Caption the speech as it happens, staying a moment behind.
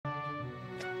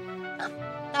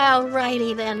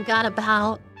Alrighty then, got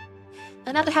about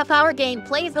another half-hour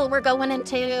gameplay that we're going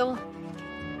into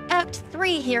Act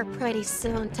 3 here pretty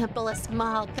soon. Temple of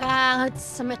Small Gods,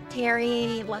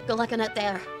 Cemetery, looking at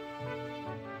there.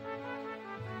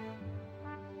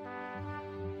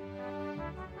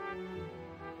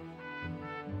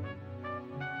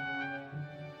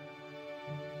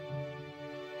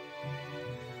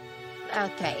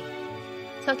 Okay.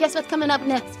 So guess what's coming up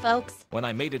next, folks? When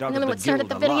I made it out of the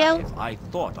guild alive, I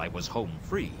thought I was home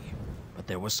free. But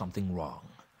there was something wrong.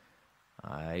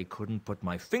 I couldn't put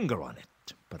my finger on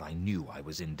it, but I knew I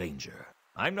was in danger.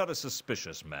 I'm not a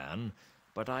suspicious man,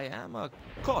 but I am a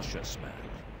cautious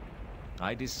man.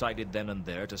 I decided then and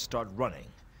there to start running,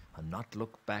 and not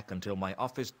look back until my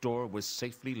office door was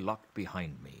safely locked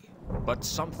behind me. But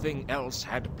something else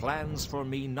had plans for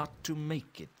me not to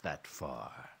make it that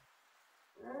far.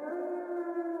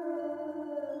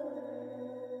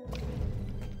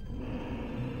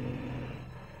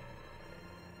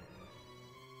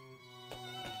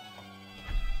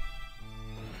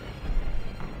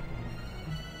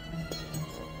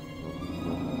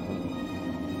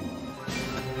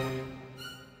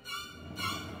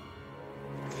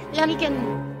 And you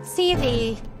can see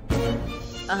the,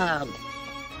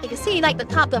 you can see like the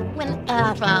top of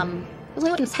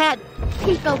Luton's head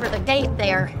peek over the gate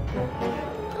there.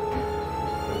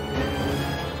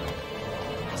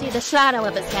 See the shadow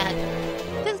of his head.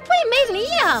 This is pretty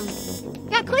amazing. He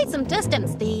got quite some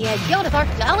distance. The Guild of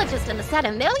Archaeologists and the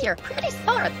Saturnalia are pretty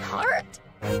far apart.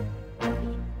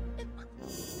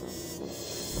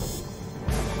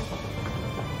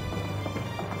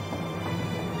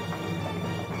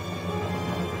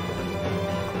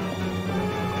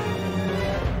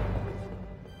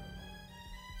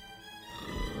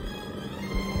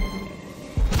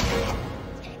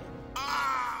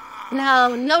 Now,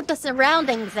 note the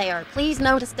surroundings there. Please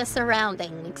notice the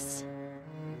surroundings.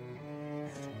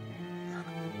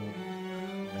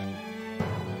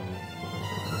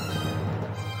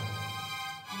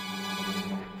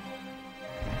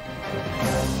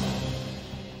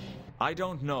 I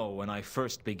don't know when I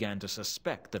first began to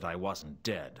suspect that I wasn't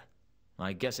dead.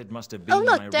 I guess it must have been. Oh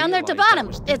look, down there at the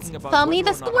bottom. It's Foamy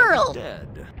the squirrel.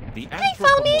 The hey,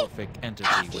 Foamy! Entity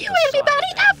F you, everybody!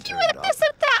 F you and this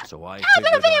and that! So I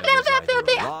figured I was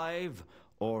either alive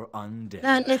or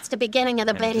undead. It's the beginning of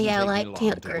the video. I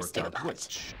can't curse too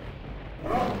much.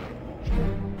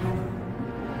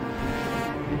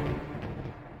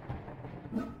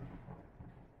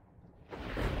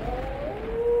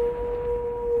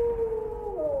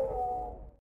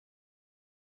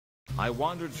 I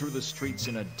wandered through the streets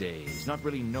in a daze, not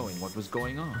really knowing what was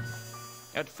going on.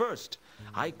 At first,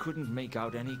 I couldn't make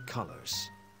out any colors.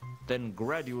 Then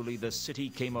gradually the city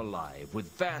came alive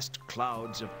with vast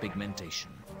clouds of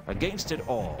pigmentation. Against it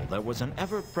all, there was an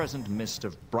ever-present mist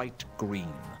of bright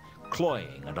green,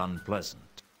 cloying and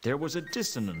unpleasant. There was a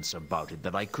dissonance about it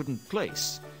that I couldn't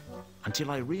place,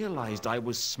 until I realized I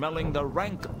was smelling the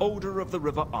rank odor of the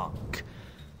river Ankh.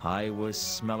 I was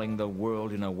smelling the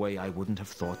world in a way I wouldn't have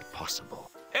thought possible.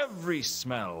 Every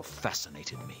smell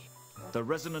fascinated me. The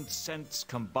resonant scents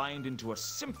combined into a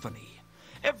symphony.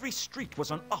 Every street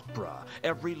was an opera,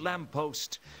 every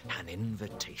lamppost an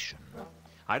invitation.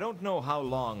 I don't know how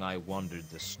long I wandered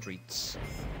the streets.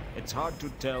 It's hard to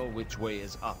tell which way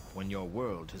is up when your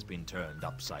world has been turned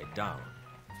upside down.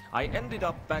 I ended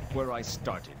up back where I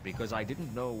started because I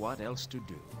didn't know what else to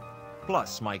do.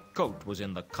 Plus, my coat was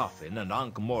in the coffin, and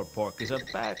Ankh-Morpork is a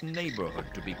bad neighborhood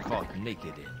to be caught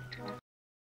naked in.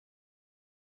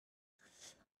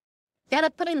 Gotta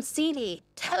put in CD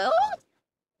too?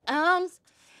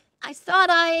 I thought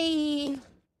I...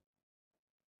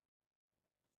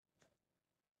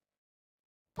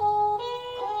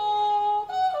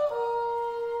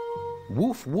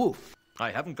 Woof, woof. I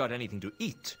haven't got anything to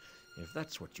eat, if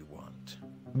that's what you want.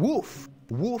 Woof,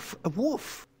 woof,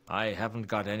 woof. I haven't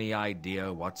got any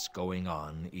idea what's going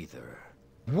on either.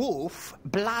 Woof,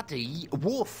 bloody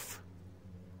woof.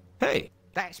 Hey!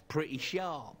 That's pretty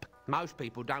sharp. Most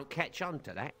people don't catch on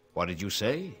to that. What did you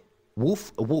say?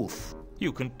 Woof, woof.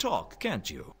 You can talk, can't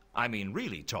you? I mean,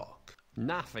 really talk.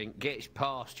 Nothing gets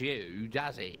past you,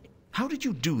 does it? How did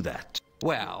you do that?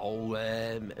 Well,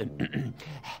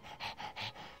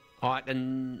 I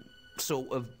can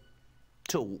sort of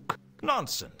talk.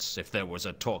 Nonsense. If there was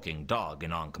a talking dog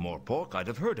in Ankh-Morpork, I'd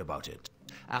have heard about it.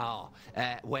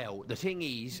 Well, the thing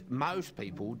is, most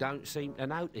people don't seem to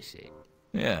notice it.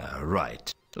 Yeah,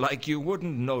 right. Like you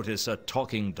wouldn't notice a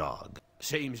talking dog.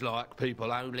 Seems like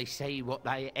people only see what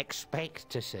they expect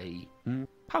to see.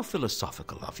 How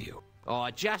philosophical of you. I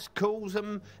just calls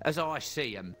them as I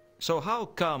see them. So how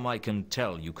come I can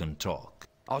tell you can talk?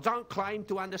 I don't claim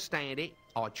to understand it,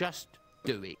 I just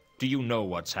do it. Do you know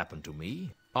what's happened to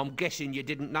me? I'm guessing you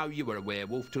didn't know you were a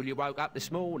werewolf till you woke up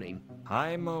this morning.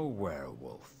 I'm a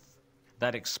werewolf.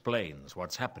 That explains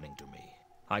what's happening to me.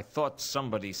 I thought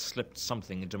somebody slipped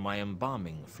something into my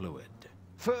embalming fluid.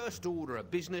 First order of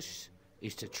business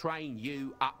is to train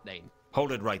you up then.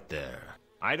 Hold it right there.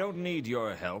 I don't need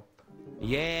your help.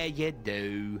 Yeah, you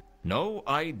do. No,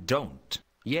 I don't.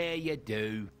 Yeah, you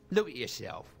do. Look at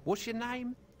yourself. What's your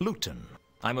name? Luton.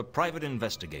 I'm a private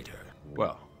investigator.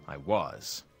 Well, I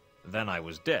was. Then I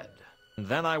was dead.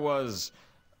 Then I was,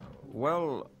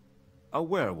 well, a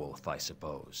werewolf, I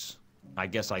suppose. I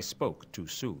guess I spoke too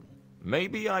soon.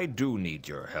 Maybe I do need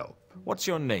your help. What's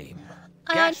your name?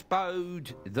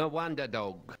 Gaspode the Wonder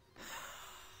Dog.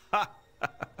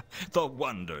 The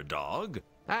Wonder Dog?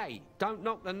 Hey, don't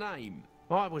knock the name.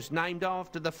 I was named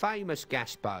after the famous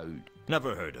Gaspode.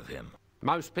 Never heard of him.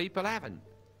 Most people haven't.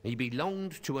 He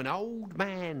belonged to an old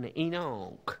man in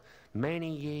Ankh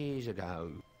many years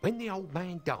ago. When the old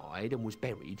man died and was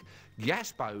buried,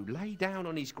 Gaspode lay down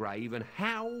on his grave and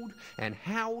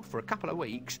howled for a couple of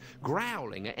weeks,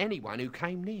 growling at anyone who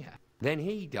came near. Then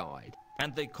he died.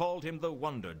 And they called him the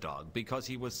Wonder Dog because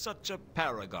he was such a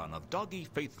paragon of doggy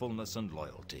faithfulness and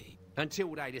loyalty.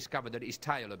 Until they discovered that his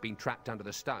tail had been trapped under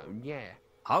the stone, yeah.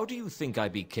 How do you think I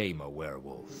became a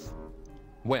werewolf?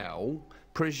 Well,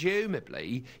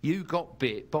 presumably you got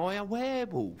bit by a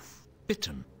werewolf.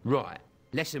 Bitten? Right.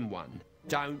 Lesson 1.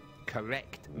 Don't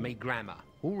correct me grammar.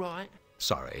 All right?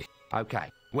 Sorry. Okay.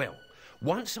 Well,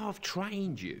 once I've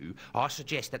trained you, I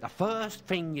suggest that the first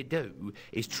thing you do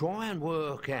is try and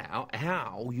work out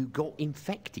how you got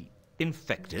infected.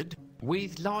 Infected?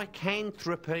 With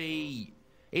lycanthropy.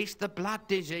 It's the blood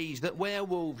disease that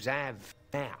werewolves have.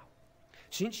 Now,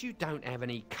 since you don't have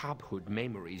any cubhood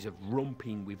memories of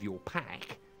romping with your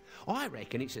pack, I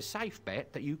reckon it's a safe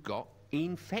bet that you got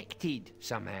infected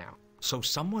somehow. So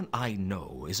someone I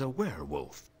know is a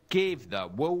werewolf. Give the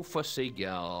wolf a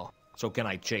cigar. So can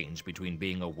I change between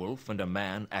being a wolf and a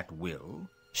man at will?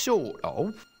 Sort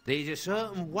of. There's a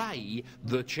certain way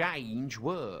the change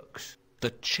works. The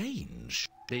change?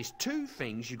 There's 2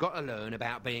 things you got to learn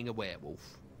about being a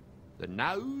werewolf. The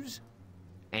nose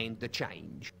and the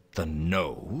change. The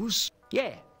nose?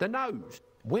 Yeah, the nose.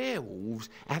 Werewolves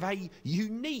have a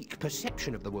unique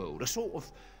perception of the world,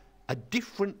 a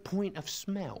different point of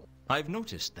smell. I've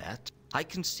noticed that. I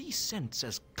can see scents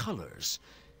as colors,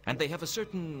 and they have a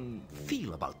certain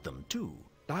feel about them, too.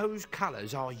 Those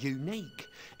colours are unique.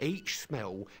 Each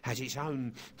smell has its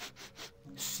own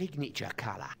signature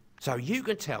colour. So you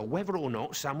can tell whether or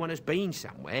not someone has been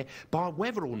somewhere by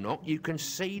whether or not you can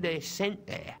see their scent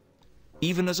there.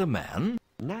 Even as a man?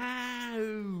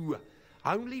 No,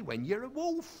 only when you're a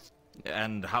wolf.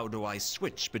 And how do I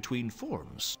switch between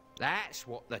forms? That's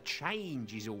what the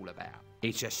change is all about.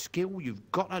 It's a skill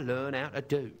you've got to learn how to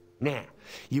do. Now,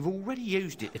 you've already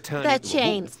used it to turn The into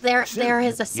change. a wolf. There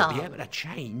is a You'll song. be able to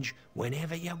change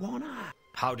whenever you wanna.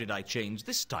 How did I change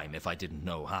this time if I didn't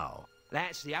know how?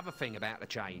 That's the other thing about the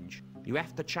change. You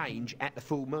have to change at the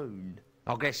full moon.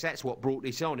 I guess that's what brought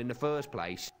this on in the first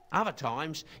place. Other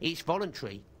times, it's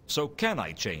voluntary. So can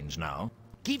I change now?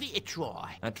 Give it a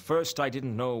try. At first I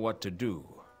didn't know what to do,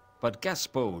 but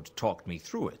Gaspode talked me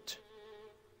through it.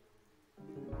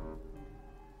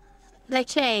 They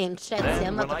changed. I see.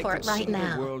 I'm When looking I for could it right see the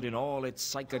now. world in all its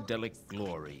psychedelic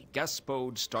glory,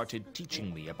 Gaspode started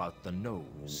teaching me about the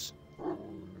nose.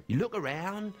 You look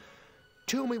around,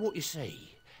 tell me what you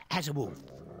see, as a wolf.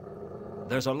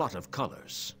 There's a lot of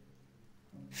colors.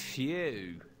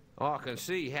 Phew. I can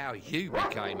see how you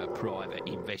became a private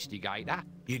investigator.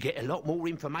 You get a lot more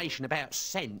information about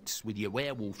scents with your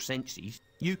werewolf senses.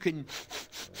 You can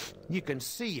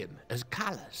see them as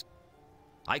colours.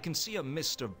 I can see a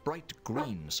mist of bright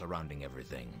green surrounding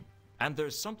everything. And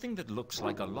there's something that looks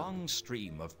like a long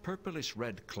stream of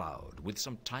purplish-red cloud with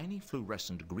some tiny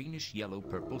fluorescent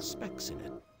greenish-yellow-purple specks in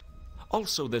it.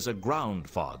 Also, there's a ground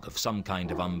fog of some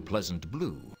kind of unpleasant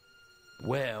blue.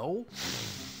 Well,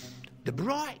 the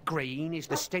bright green is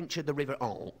the stench of the River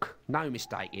Ankh. No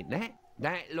mistake in that.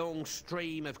 That long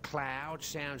stream of cloud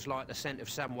sounds like the scent of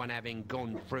someone having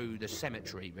gone through the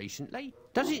cemetery recently.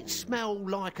 Does it smell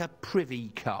like a privy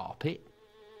carpet?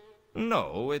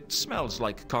 No, it smells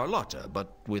like Carlotta,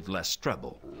 but with less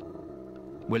treble.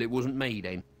 Well, it wasn't me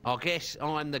then. I guess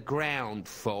I'm the ground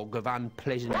fog of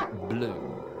unpleasant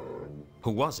blue.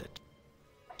 Who was it?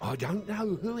 I don't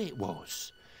know who it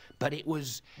was, but it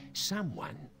was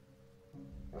someone.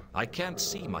 I can't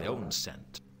see my own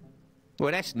scent.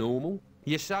 Well, that's normal.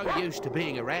 You're so used to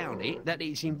being around it that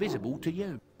it's invisible to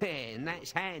you. And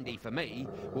that's handy for me,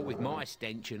 what with my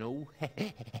stench and all.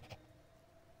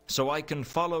 So I can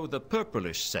follow the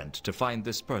purplish scent to find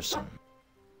this person.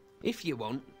 If you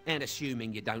want, and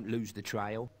assuming you don't lose the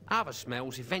trail, other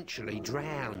smells eventually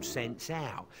drown scents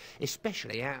out,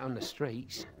 especially out on the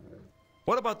streets.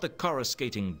 What about the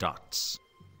coruscating dots?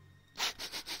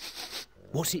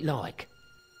 What's it like?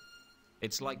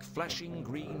 It's like flashing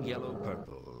green, yellow,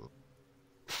 purple.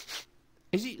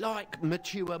 Is it like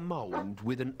mature mould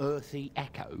with an earthy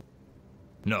echo?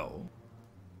 No.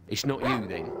 It's not you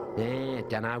then?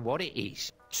 Dunno what it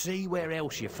is. See where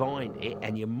else you find it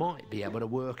and you might be able to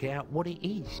work out what it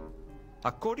is.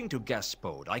 According to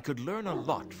Gaspode, I could learn a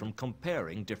lot from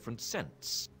comparing different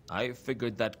scents. I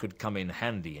figured that could come in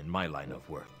handy in my line of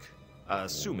work.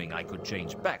 Assuming I could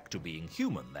change back to being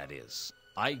human, that is.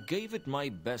 I gave it my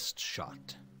best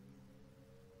shot.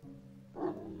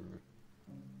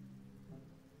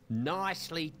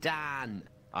 Nicely done.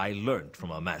 I learned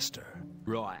from a master.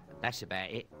 Right, that's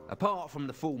about it. Apart from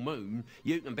the full moon,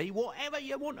 you can be whatever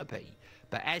you want to be.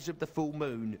 But as of the full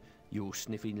moon, you're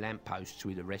sniffing lampposts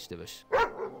with the rest of us.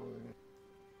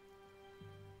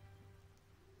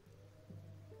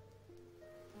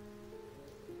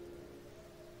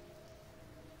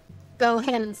 Go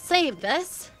ahead and save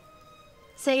this.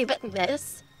 Save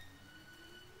this.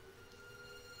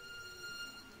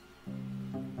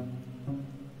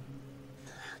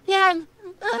 Yeah,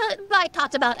 I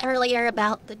talked about earlier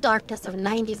about the darkness of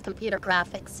 90s computer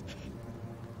graphics.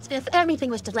 If everything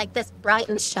was just like this bright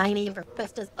and shiny, or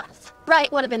just as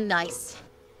bright would have been nice.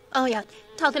 Oh yeah,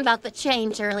 talking about the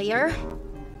change earlier.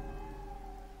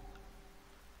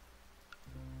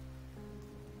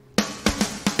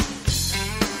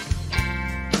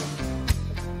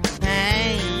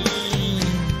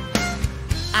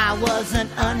 I was an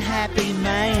unhappy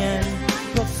man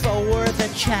before the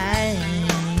change.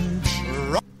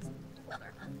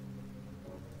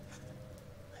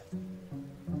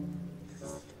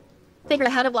 Figure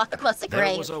out how to walk across the grave.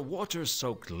 There was a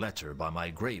water-soaked letter by my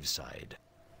graveside.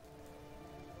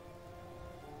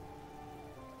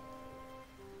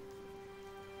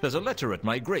 There's a letter at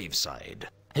my graveside.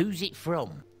 Who's it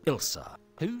from? Ilsa,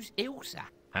 Who's Ilsa?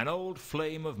 an old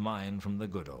flame of mine from the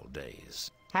good old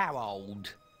days. How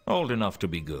old? Old enough to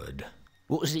be good.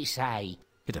 What does it say?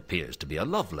 It appears to be a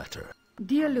love letter.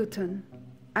 Dear Luton,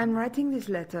 I'm writing this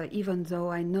letter even though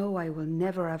I know I will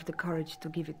never have the courage to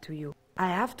give it to you. I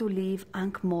have to leave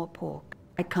Ankh-Morpork.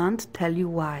 I can't tell you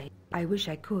why. I wish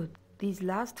I could. These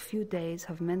last few days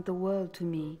have meant the world to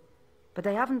me, but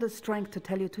I haven't the strength to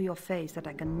tell you to your face that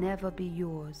I can never be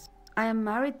yours. I am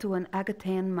married to an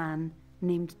Agatean man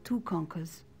named Two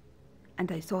Conkers,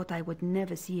 and I thought I would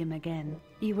never see him again.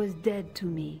 He was dead to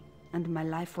me, and my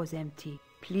life was empty.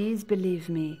 Please believe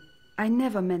me, I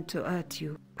never meant to hurt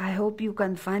you. I hope you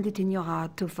can find it in your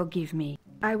heart to forgive me.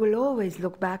 I will always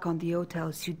look back on the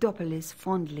Hotel Pseudopolis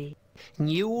fondly.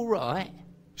 You all right?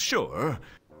 Sure.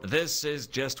 This is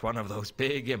just one of those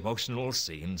big emotional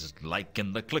scenes like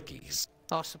in the Clickies.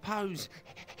 I suppose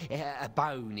a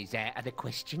bone is out of the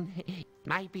question.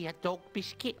 Maybe a dog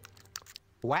biscuit.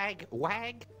 Wag,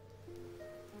 wag.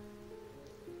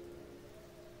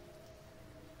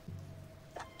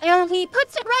 And he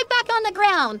puts it right back on the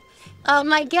ground.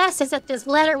 My guess is that this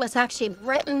letter was actually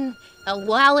written a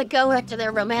while ago after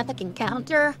their romantic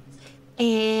encounter,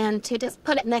 and to just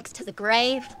put it next to the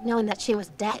grave, knowing that she was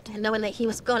dead, and knowing that he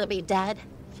was going to be dead.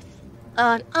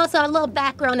 Also, a little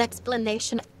background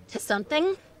explanation to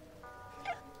something.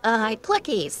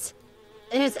 Clickies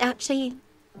is actually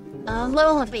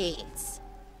Lovies.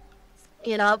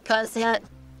 You know, because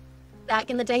back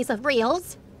in the days of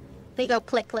reels, they go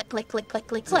click, click, click, click, click,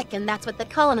 click, click, and that's what they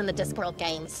call it in the Discworld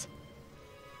games.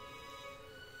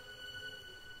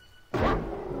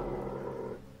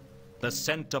 The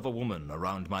scent of a woman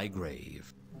around my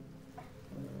grave.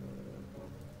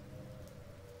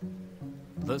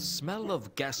 The smell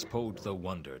of Gaspode the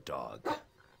Wonder Dog,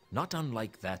 not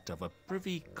unlike that of a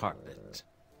privy carpet.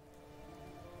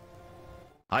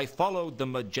 I followed the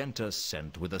magenta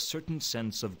scent with a certain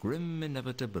sense of grim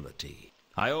inevitability.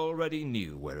 I already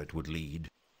knew where it would lead.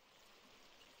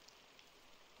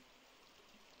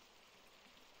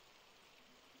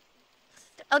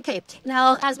 Okay,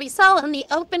 now, as we saw in the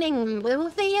opening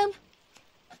movie,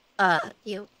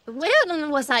 Wilton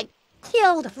was, like,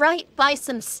 killed right by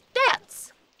some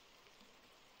steps.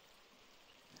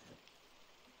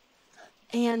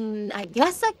 And I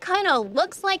guess that kind of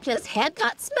looks like his head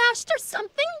got smashed or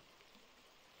something.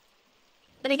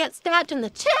 Then he got stabbed in the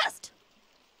chest.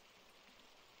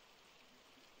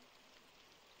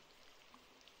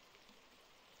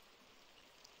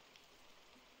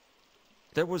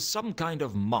 There was some kind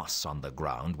of moss on the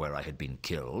ground where I had been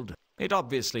killed. It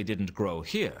obviously didn't grow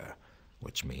here,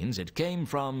 which means it came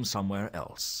from somewhere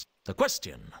else. The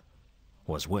question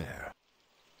was where?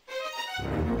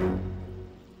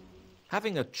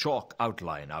 Having a chalk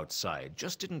outline outside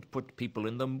just didn't put people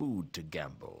in the mood to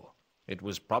gamble. It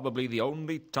was probably the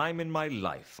only time in my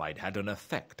life I'd had an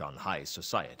effect on high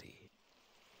society.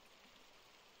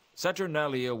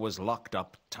 Saturnalia was locked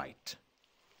up tight.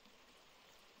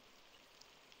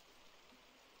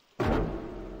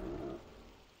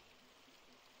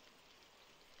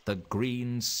 The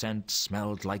green scent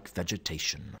smelled like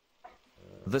vegetation.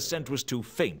 The scent was too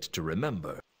faint to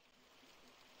remember.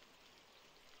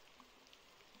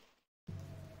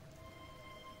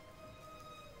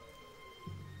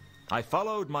 I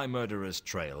followed my murderer's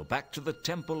trail back to the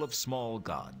Temple of Small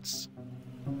Gods.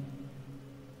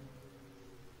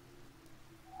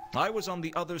 I was on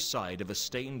the other side of a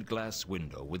stained glass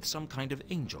window with some kind of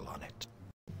angel on it.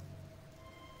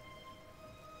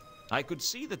 I could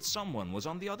see that someone was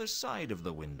on the other side of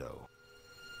the window.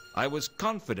 I was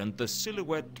confident the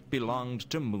silhouette belonged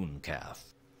to Mooncalf.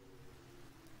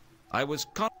 I was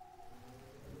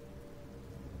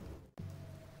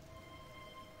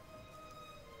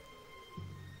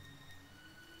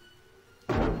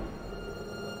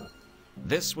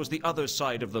This was the other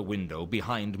side of the window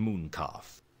behind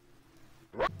Mooncalf.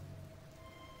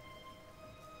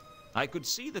 I could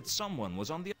see that someone was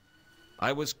on the...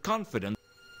 I was confident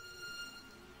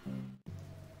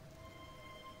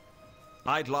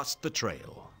I'd lost the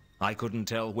trail. I couldn't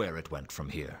tell where it went from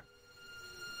here.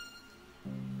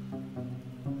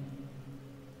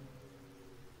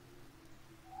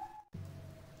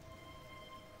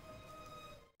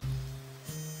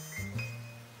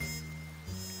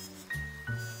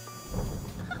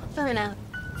 Fair enough.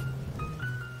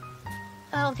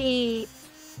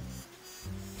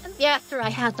 After I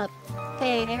had the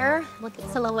fair, look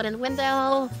at silhouette in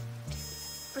window.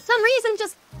 For some reason,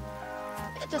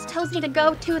 it just tells me to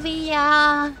go to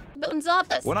the, Moon's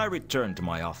office. When I returned to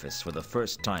my office for the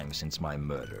first time since my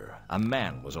murder, a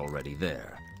man was already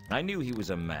there. I knew he was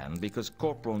a man because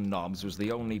Corporal Nobbs was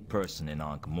the only person in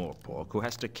Ankh-Morpork who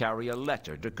has to carry a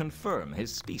letter to confirm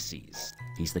his species.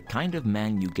 He's the kind of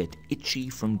man you get itchy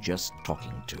from just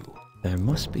talking to. There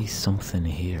must be something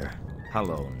here.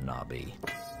 Hello, Nobby.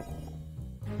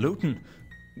 Luton,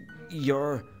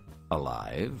 you're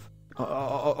Alive?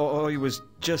 I was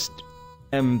just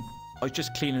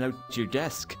cleaning out your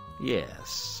desk.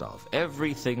 Yes, of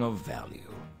everything of value.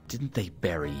 Didn't they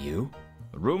bury you?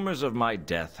 Rumors of my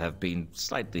death have been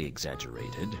slightly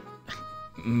exaggerated.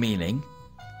 Meaning?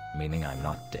 Meaning I'm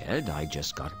not dead, I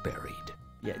just got buried.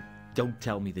 Yeah, don't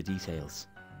tell me the details.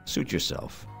 Suit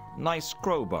yourself. Nice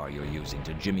crowbar you're using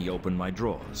to jimmy open my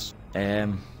drawers.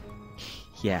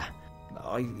 Yeah.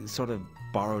 I sort of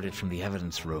borrowed it from the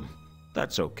evidence room.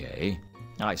 That's okay.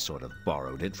 I sort of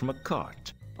borrowed it from a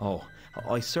cart. Oh,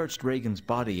 I searched Reagan's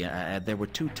body. There were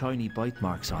 2 tiny bite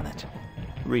marks on it.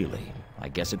 Really? I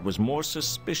guess it was more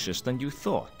suspicious than you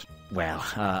thought. Well,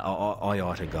 I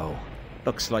ought to go.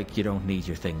 Looks like you don't need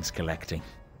your things collecting.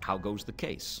 How goes the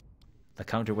case? The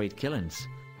counterweight killings?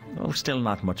 Oh, still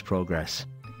not much progress.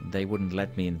 They wouldn't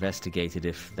let me investigate it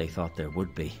if they thought there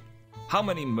would be. How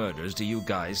many murders do you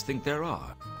guys think there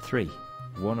are? 3.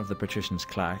 One of the patrician's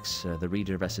clerks, the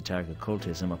reader of esoteric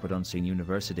occultism up at Unseen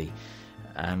University,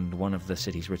 and one of the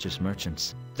city's richest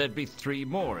merchants. There'd be 3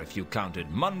 more if you counted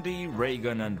Mundy,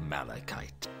 Reagan, and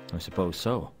Malachite. I suppose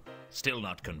so. Still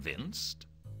not convinced?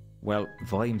 Well,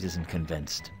 Vimes isn't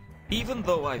convinced. Even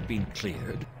though I've been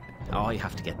cleared? I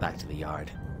have to get back to the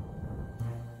yard.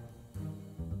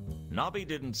 Nobby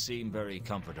didn't seem very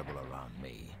comfortable around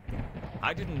me.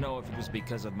 I didn't know if it was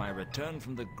because of my return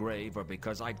from the grave or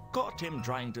because I'd caught him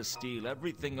trying to steal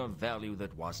everything of value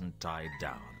that wasn't tied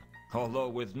down. Although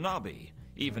with Nobby,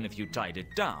 even if you tied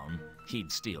it down,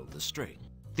 he'd steal the string.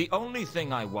 The only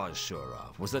thing I was sure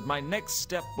of was that my next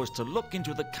step was to look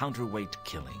into the counterweight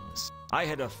killings. I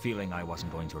had a feeling I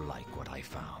wasn't going to like what I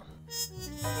found.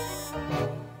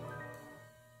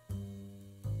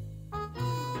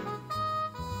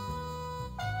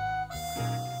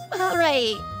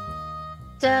 Alright.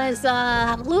 Does,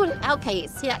 Loon... Okay,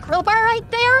 see that crowbar right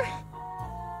there?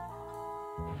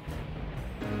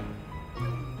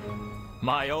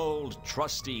 My old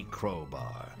trusty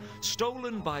crowbar,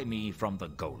 stolen by me from the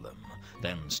golem,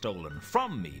 then stolen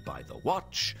from me by the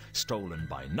watch, stolen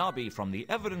by Nobby from the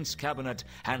evidence cabinet,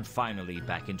 and finally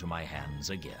back into my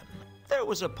hands again. There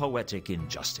was a poetic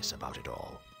injustice about it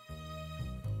all.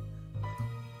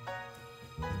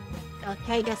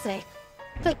 Okay, guess I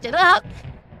picked it up.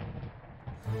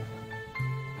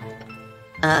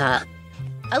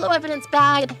 Hello, evidence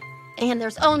bag. And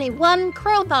there's only one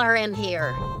crowbar in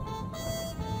here.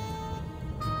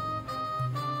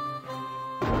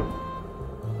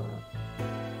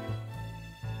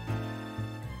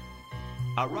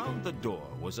 Around the door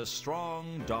was a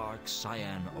strong, dark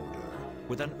cyan odor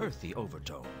with an earthy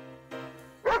overtone.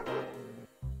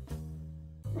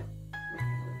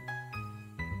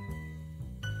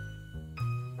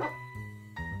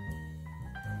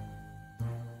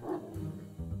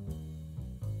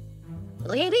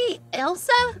 Lady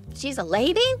Elsa? She's a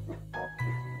lady?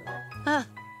 Huh.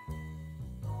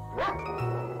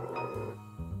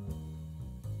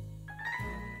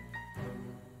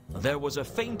 There was a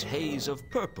faint haze of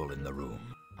purple in the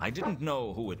room. I didn't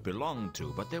know who it belonged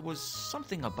to, but there was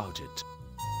something about it.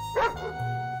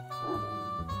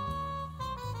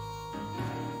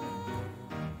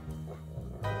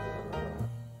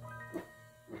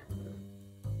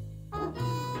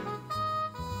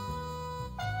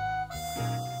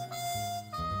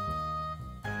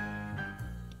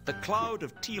 The cloud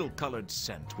of teal-colored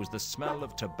scent was the smell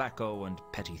of tobacco and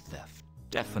petty theft.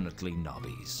 Definitely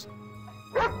nobbies.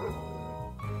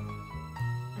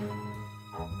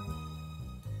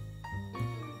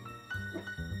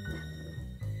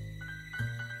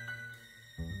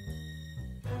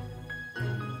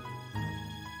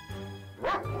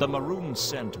 The maroon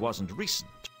scent wasn't recent.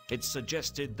 It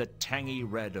suggested the tangy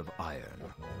red of iron.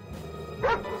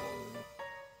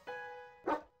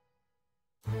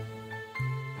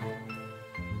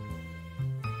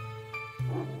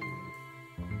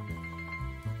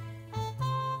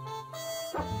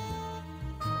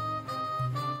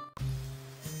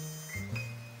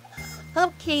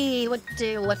 Okay, what to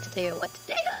do.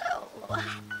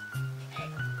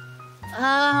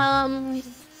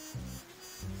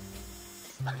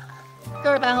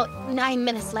 Got about 9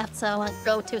 minutes left, so I'll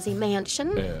go to the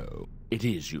mansion. Oh, it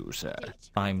is you, sir.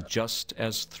 I'm just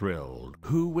as thrilled.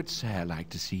 Who would Sir like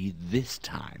to see this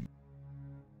time?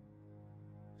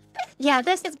 Yeah,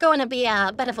 this is going to be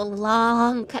a bit of a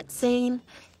long cutscene,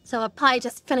 so I'll probably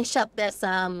just finish up this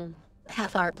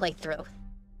half-hour playthrough.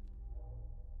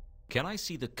 Can I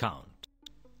see the Count?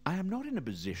 I am not in a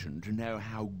position to know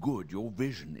how good your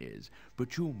vision is,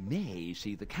 but you may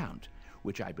see the Count,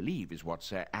 which I believe is what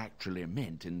Sir actually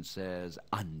meant in Sir's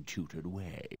untutored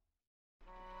way.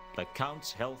 The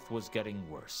Count's health was getting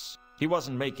worse. He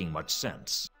wasn't making much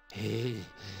sense. Is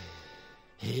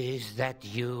that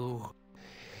you?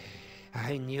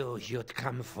 I knew you'd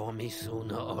come for me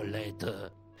sooner or later.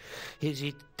 Is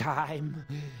it time?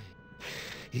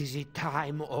 Is it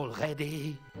time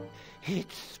already?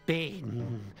 It's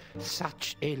been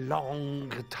such a long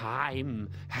time,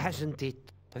 hasn't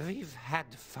it? We've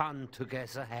had fun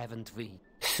together, haven't we?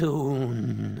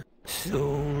 Soon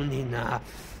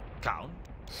enough. Count?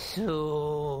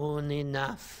 Soon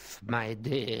enough, my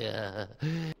dear.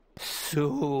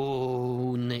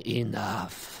 Soon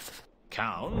enough.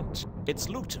 Count? It's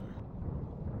Luton.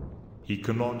 He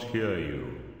cannot hear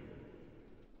you.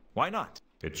 Why not?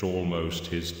 It's almost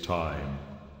his time.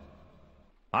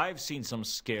 I've seen some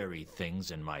scary things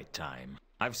in my time.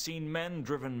 I've seen men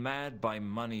driven mad by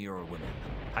money or women.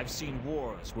 I've seen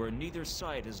wars where neither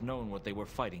side has known what they were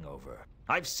fighting over.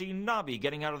 I've seen Nobby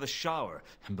getting out of the shower,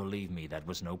 and believe me, that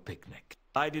was no picnic.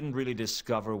 I didn't really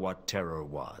discover what terror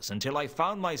was until I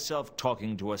found myself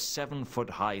talking to a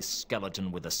 7-foot-high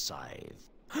skeleton with a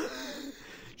scythe.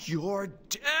 Your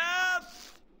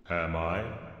death! Am I?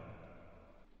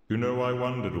 You know, I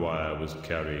wondered why I was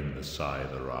carrying the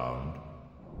scythe around.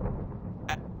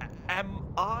 Am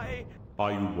I?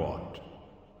 Are you what?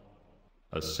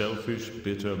 A selfish,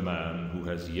 bitter man who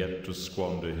has yet to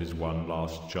squander his one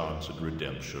last chance at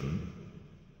redemption?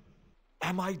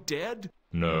 Am I dead?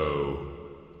 No.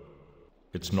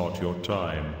 It's not your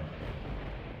time.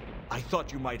 I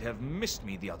thought you might have missed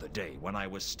me the other day when I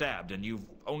was stabbed and you've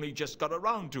only just got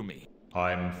around to me.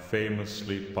 I'm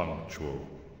famously punctual.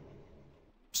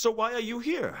 So why are you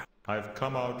here? I've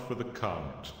come out for the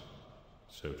Count,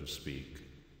 so to speak.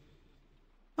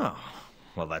 Oh,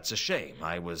 well, that's a shame.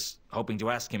 I was hoping to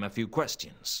ask him a few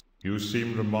questions. You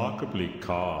seem remarkably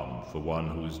calm for one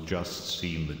who's just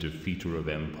seen the defeater of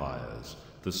empires,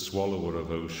 the swallower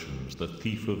of oceans, the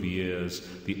thief of years,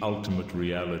 the ultimate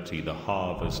reality, the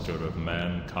harvester of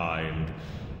mankind,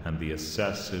 and the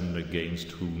assassin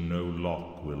against whom no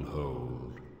lock will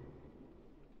hold.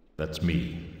 That's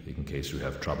me, in case you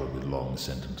have trouble with long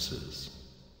sentences.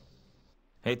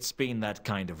 It's been that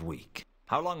kind of week.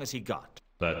 How long has he got?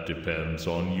 That depends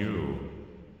on you.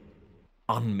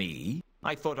 On me?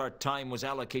 I thought our time was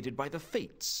allocated by the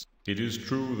fates. It is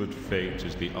true that fate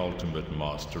is the ultimate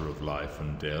master of life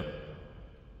and death.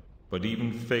 But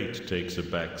even fate takes a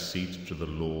back seat to the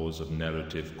laws of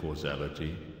narrative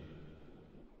causality.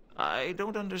 I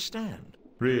don't understand.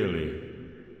 Really?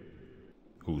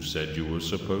 Who said you were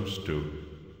supposed to?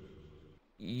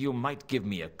 You might give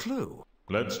me a clue.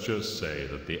 Let's just say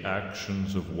that the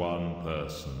actions of one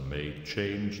person may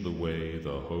change the way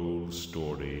the whole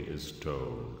story is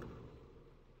told.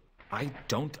 I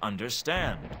don't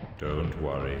understand. Don't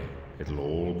worry. It'll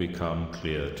all become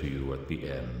clear to you at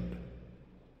the end.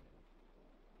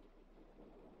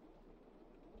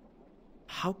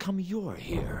 How come you're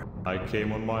here? I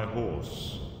came on my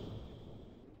horse.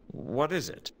 What is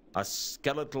it? A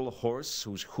skeletal horse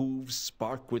whose hooves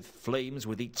spark with flames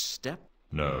with each step?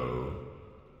 No.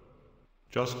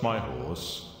 Just my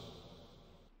horse.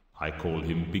 I call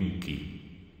him Binky.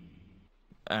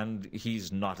 And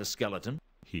he's not a skeleton?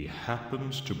 He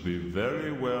happens to be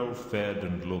very well fed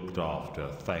and looked after,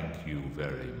 thank you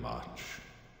very much.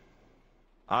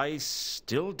 I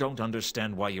still don't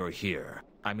understand why you're here.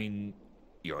 I mean,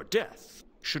 you're Death.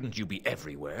 Shouldn't you be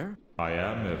everywhere? I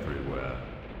am everywhere.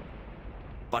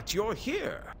 But you're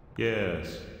here.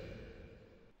 Yes.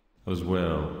 As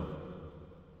well.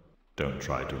 Don't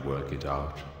try to work it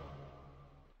out.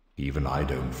 Even I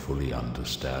don't fully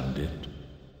understand it.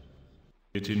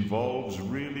 It involves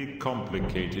really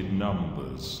complicated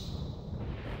numbers.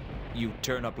 You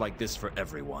turn up like this for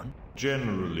everyone?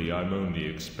 Generally, I'm only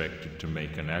expected to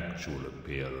make an actual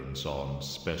appearance on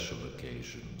special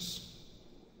occasions.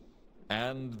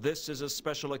 And this is a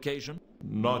special occasion?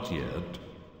 Not yet.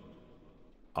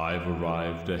 I've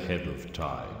arrived ahead of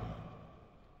time.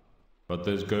 But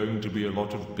there's going to be a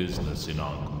lot of business in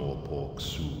Ankh-Morpork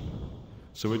soon.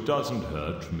 So it doesn't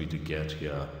hurt for me to get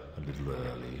here a little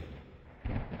early.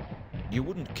 You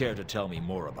wouldn't care to tell me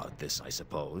more about this, I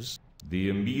suppose? The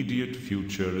immediate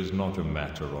future is not a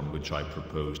matter on which I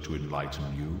propose to enlighten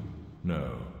you.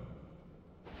 No.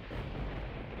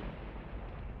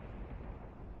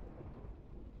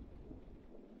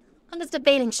 I was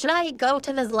debating, should I go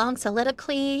to this long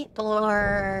soliloquy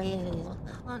or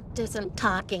do some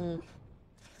talking?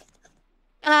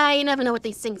 I never know what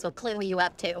these things will clue you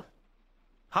up to.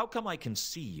 How come I can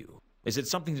see you? Is it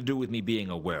something to do with me being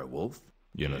a werewolf?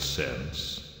 In a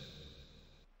sense.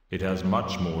 It has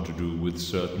much more to do with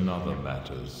certain other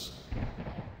matters.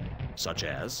 Such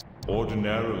as?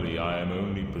 Ordinarily, I am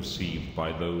only perceived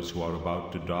by those who are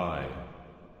about to die.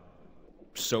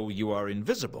 So you are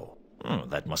invisible?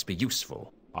 That must be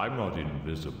useful. I'm not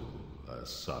invisible, as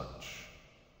such.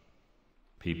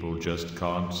 People just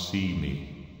can't see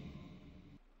me.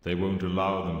 They won't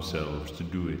allow themselves to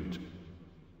do it.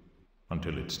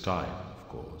 Until it's time, of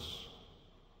course.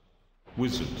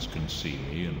 Wizards can see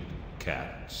me, and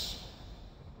cats.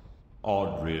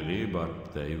 Odd, really,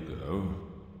 but there you go.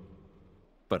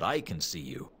 But I can see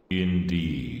you.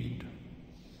 Indeed.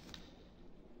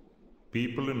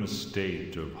 People in a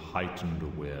state of heightened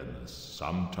awareness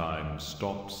sometimes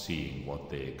stop seeing what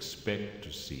they expect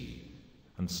to see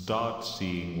and start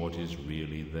seeing what is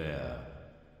really there.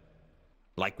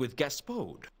 Like with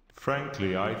Gaspode.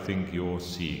 Frankly, I think your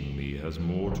seeing me has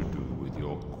more to do with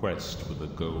your quest for the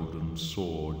golden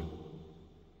sword.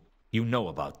 You know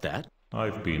about that?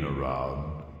 I've been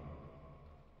around.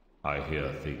 I hear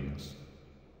things.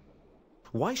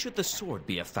 Why should the sword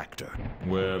be a factor?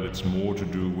 Well, it's more to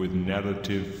do with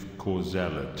narrative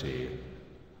causality,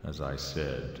 as I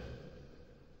said.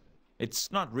 It's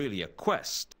not really a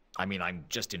quest. I mean, I'm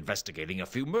just investigating a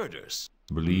few murders.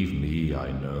 Believe me,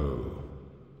 I know.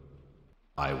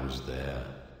 I was there.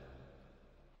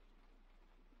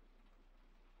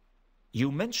 You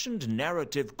mentioned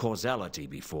narrative causality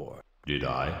before. Did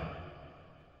I?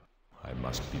 I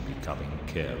must be becoming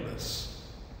careless.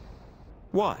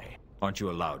 Why? Aren't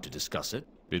you allowed to discuss it?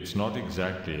 It's not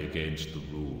exactly against the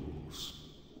rules.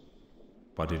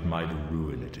 But it might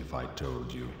ruin it if I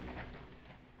told you.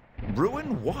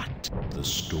 Ruin what? The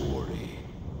story.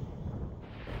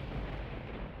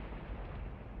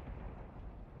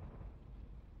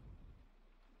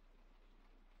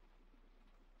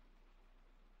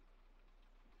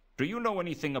 Do you know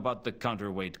anything about the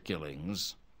counterweight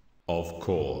killings? Of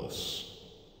course.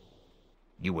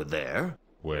 You were there?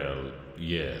 Well,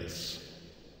 yes.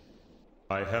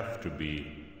 I have to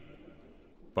be.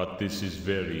 But this is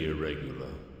very irregular.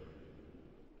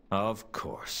 Of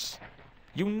course.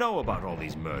 You know about all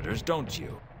these murders, don't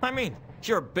you? I mean,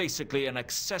 you're basically an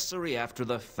accessory after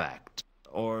the fact.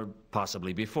 Or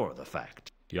possibly before the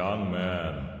fact. Young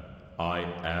man, I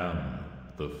am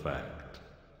the fact.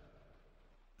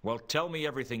 Well, tell me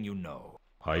everything you know.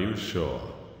 Are you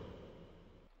sure?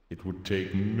 It would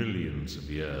take millions of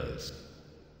years.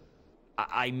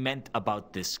 I meant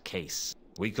about this case.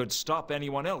 We could stop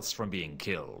anyone else from being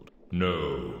killed.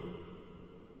 No.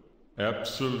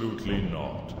 Absolutely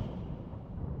not.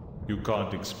 You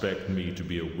can't expect me to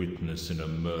be a witness in a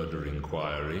murder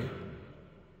inquiry.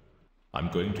 I'm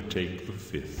going to take the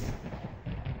fifth.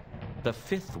 The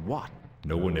fifth what?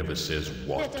 No one ever says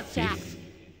what Jack. fifth.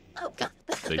 Oh, God.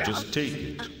 They just take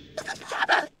it.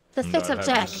 The And fifth I'll of have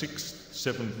Jack. the 6th,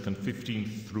 7th, and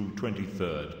 15th through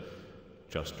 23rd,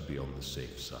 just to be on the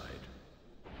safe side.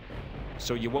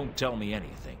 So you won't tell me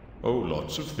anything? Oh,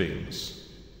 lots of things.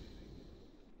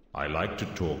 I like to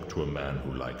talk to a man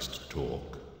who likes to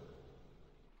talk.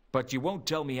 But you won't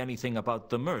tell me anything about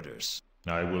the murders?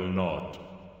 I will not.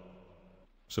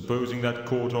 Supposing that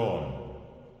caught on.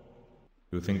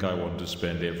 You think I want to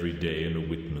spend every day in a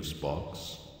witness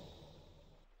box?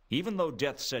 Even though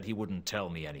Death said he wouldn't tell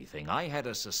me anything, I had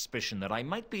a suspicion that I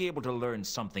might be able to learn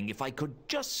something if I could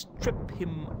just trip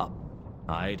him up.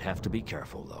 I'd have to be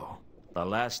careful, though. The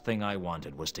last thing I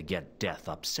wanted was to get Death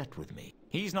upset with me.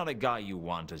 He's not a guy you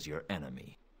want as your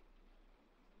enemy.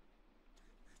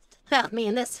 Oh,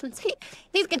 man, these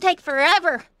can take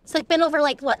forever. It's like been over,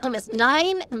 like, what, almost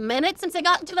 9 minutes since I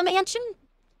got into the mansion?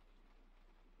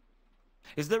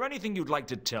 Is there anything you'd like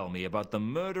to tell me about the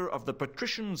murder of the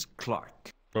patrician's clerk?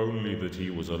 Only that he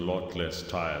was a lot less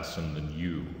tiresome than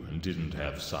you and didn't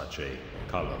have such a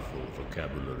colorful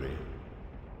vocabulary.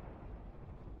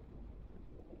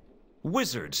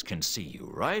 Wizards can see you,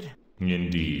 right?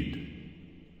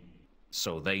 Indeed.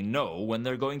 So they know when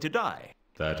they're going to die.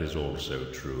 That is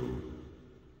also true.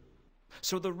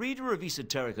 So the reader of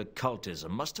esoteric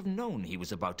occultism must have known he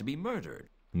was about to be murdered.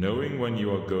 Knowing when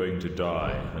you are going to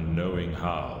die and knowing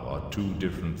how are two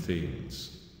different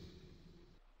things.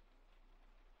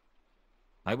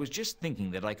 I was just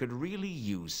thinking that I could really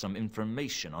use some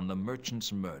information on the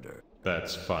merchant's murder.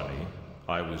 That's funny.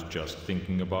 I was just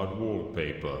thinking about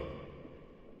wallpaper.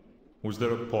 Was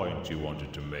there a point you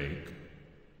wanted to make?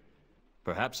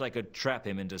 Perhaps I could trap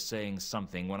him into saying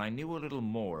something when I knew a little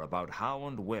more about how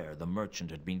and where the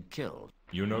merchant had been killed.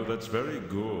 You know, that's very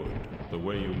good, the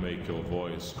way you make your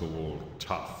voice go all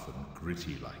tough and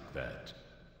gritty like that.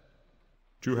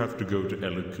 Do you have to go to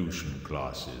elocution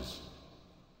classes?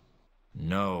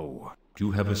 No. Do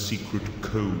you have a secret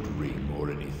code ring or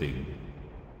anything?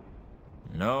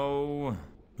 No.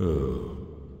 Oh.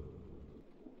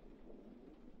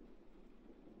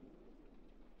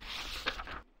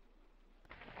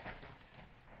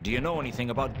 Do you know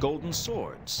anything about golden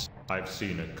swords? I've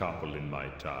seen a couple in my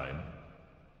time.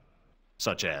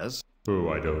 Such as? Oh,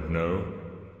 I don't know.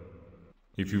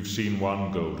 If you've seen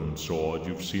one golden sword,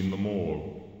 you've seen them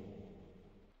all.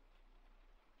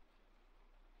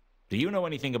 Do you know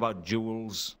anything about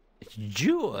jewels?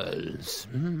 Jewels?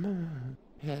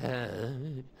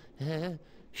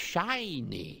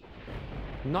 Shiny.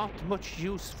 Not much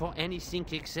use for anything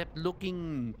except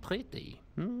looking pretty.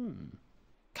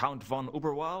 Count von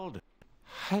Uberwald?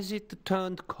 Has it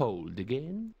turned cold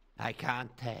again? I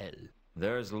can't tell.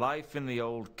 There's life in the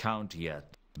old Count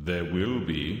yet. There will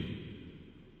be.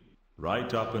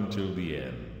 Right up until the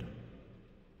end.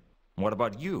 What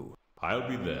about you? I'll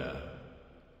be there.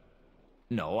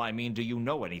 No, I mean, do you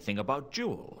know anything about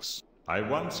jewels? I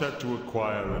once had to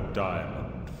acquire a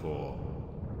diamond for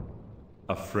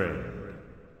a friend.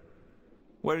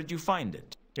 Where did you find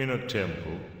it? In a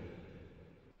temple.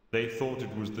 They thought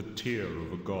it was the tear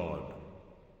of a god.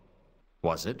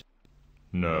 Was it?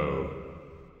 No.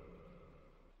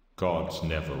 Gods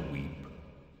never weep.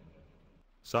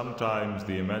 Sometimes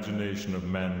the imagination of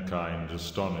mankind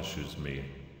astonishes me.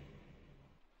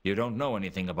 You don't know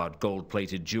anything about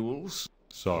gold-plated jewels?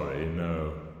 Sorry,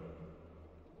 no.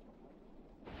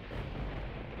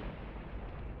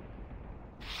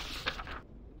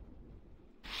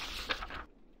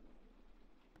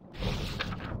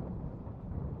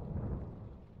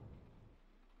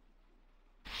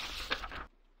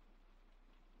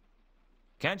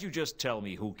 Can't you just tell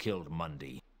me who killed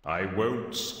Mundy? I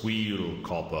won't squeal,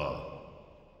 Copper.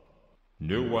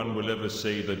 No one will ever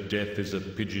say that death is a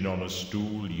pigeon on a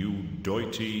stool, you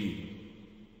doity...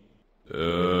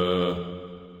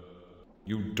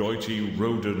 you doity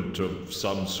rodent of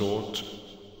some sort.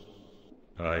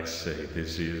 I say,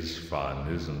 this is fun,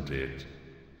 isn't it?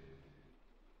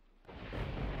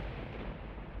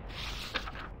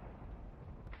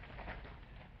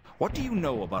 What do you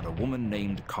know about a woman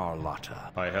named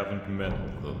Carlotta? I haven't met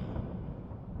them.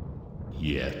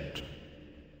 Yet.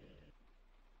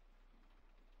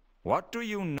 What do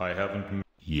you know? I haven't met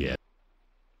yet.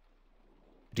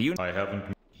 Do you? I haven't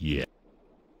met yet.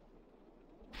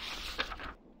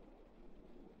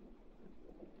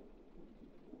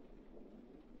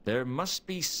 There must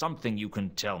be something you can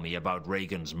tell me about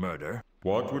Reagan's murder.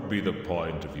 What would be the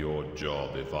point of your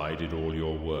job if I did all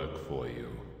your work for you?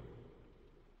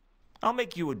 I'll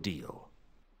make you a deal.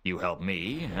 You help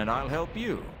me, and I'll help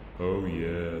you. Oh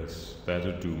yes,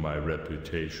 that'd do my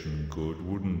reputation good,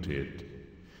 wouldn't it?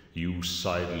 You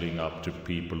sidling up to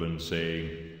people and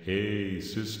saying, "Hey,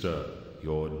 sister,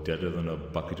 you're deader than a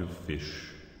bucket of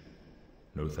fish."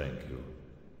 No thank you.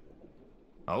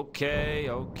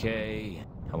 Okay.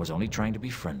 I was only trying to be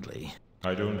friendly.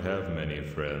 I don't have many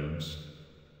friends.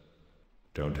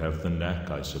 Don't have the knack,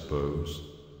 I suppose.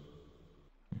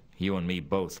 You and me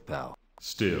both, pal.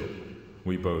 Still,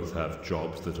 we both have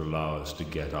jobs that allow us to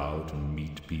get out and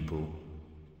meet people.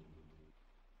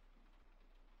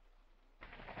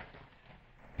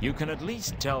 You can at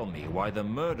least tell me why the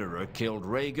murderer killed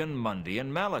Reagan, Mundy,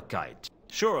 and Malachite.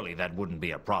 Surely that wouldn't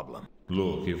be a problem.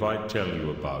 Look, if I tell you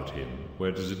about him,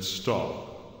 where does it stop?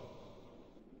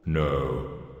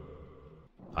 No.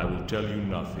 I will tell you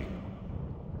nothing.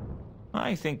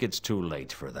 I think it's too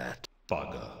late for that.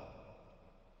 Bugger.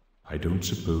 I don't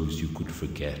suppose you could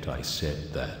forget I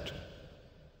said that.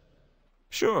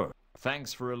 Sure.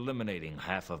 Thanks for eliminating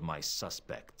half of my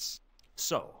suspects.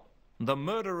 So, the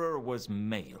murderer was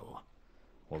male.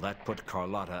 Well, that put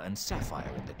Carlotta and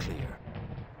Sapphire in the clear.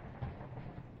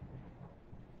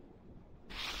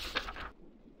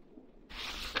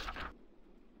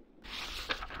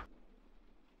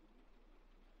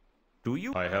 Do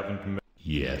you? I haven't met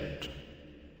yet.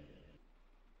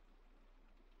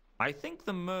 I think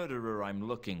the murderer I'm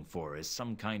looking for is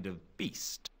some kind of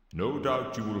beast. No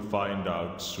doubt you will find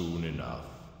out soon enough.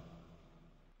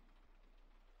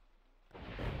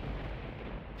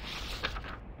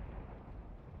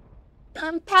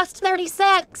 I'm past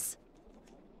 36.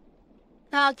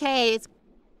 Okay, it's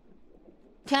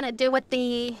gonna do with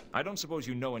the... I don't suppose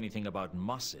you know anything about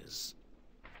mosses.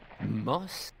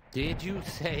 Moss? Did you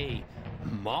say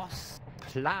moss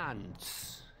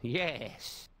plants?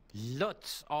 Yes,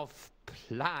 lots of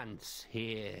plants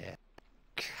here.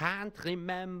 Can't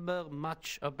remember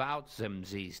much about them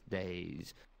these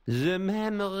days. The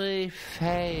memory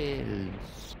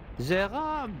fails. There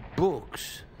are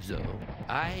books, though.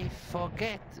 I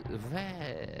forget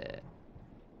where.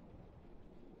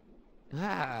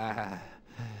 Ah,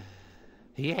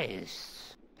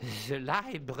 yes, the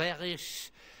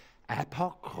library's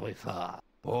Apocrypha.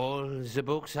 All the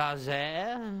books are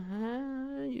there,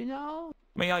 you know?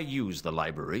 May I use the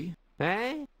library?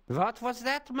 Eh? What was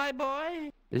that, my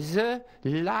boy? The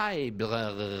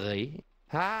library.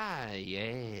 Ah,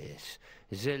 yes.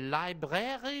 The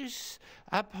library's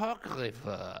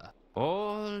Apocrypha.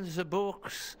 All the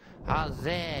books are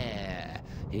there,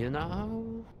 you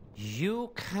know?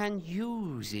 You can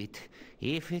use it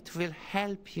if it will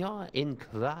help your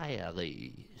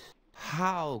inquiries.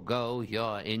 How go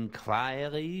your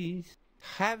inquiries?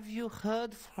 Have you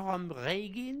heard from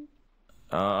Reagan?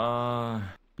 No,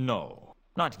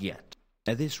 not yet.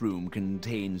 This room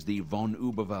contains the von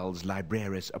Uberwald's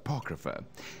Libraris Apocrypha.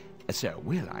 So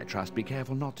will, I trust, be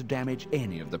careful not to damage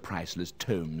any of the priceless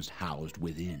tomes housed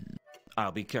within.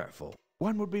 I'll be careful.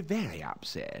 One would be very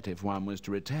upset if one was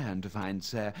to return to find,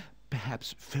 sir,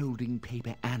 perhaps folding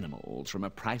paper animals from a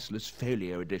priceless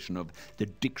folio edition of the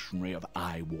Dictionary of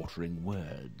Eye-Watering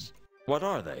Words. What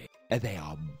are they? They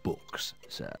are books,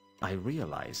 sir. I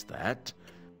realize that.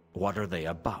 What are they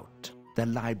about? The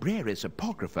Libraris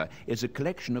Apocrypha is a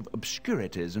collection of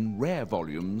obscurities and rare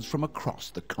volumes from across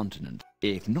the continent.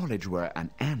 If knowledge were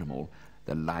an animal,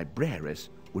 the Libraris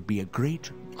would be a great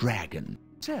dragon.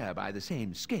 Sir, by the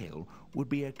same scale, would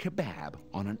be a kebab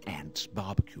on an ant's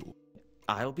barbecue.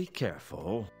 I'll be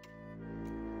careful.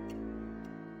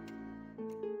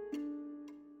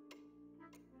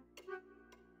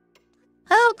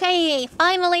 Okay,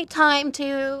 finally time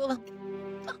to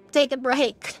take a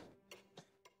break.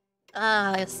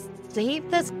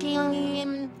 Save this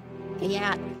game.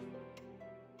 Yeah.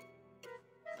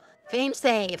 Game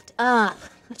saved.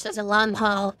 This is a long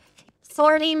haul.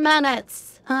 40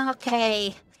 minutes.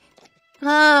 Okay.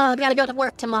 I gotta go to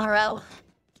work tomorrow.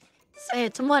 So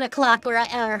it's 1 o'clock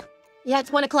where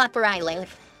it's 1 o'clock where I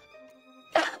live.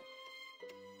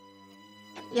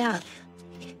 Yeah.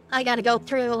 I gotta go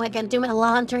through, I gotta do my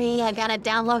laundry, I gotta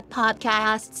download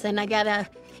podcasts, and I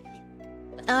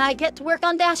get to work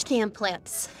on dash cam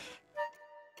clips.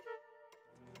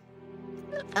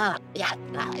 Yeah,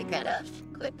 I gotta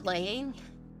quit playing.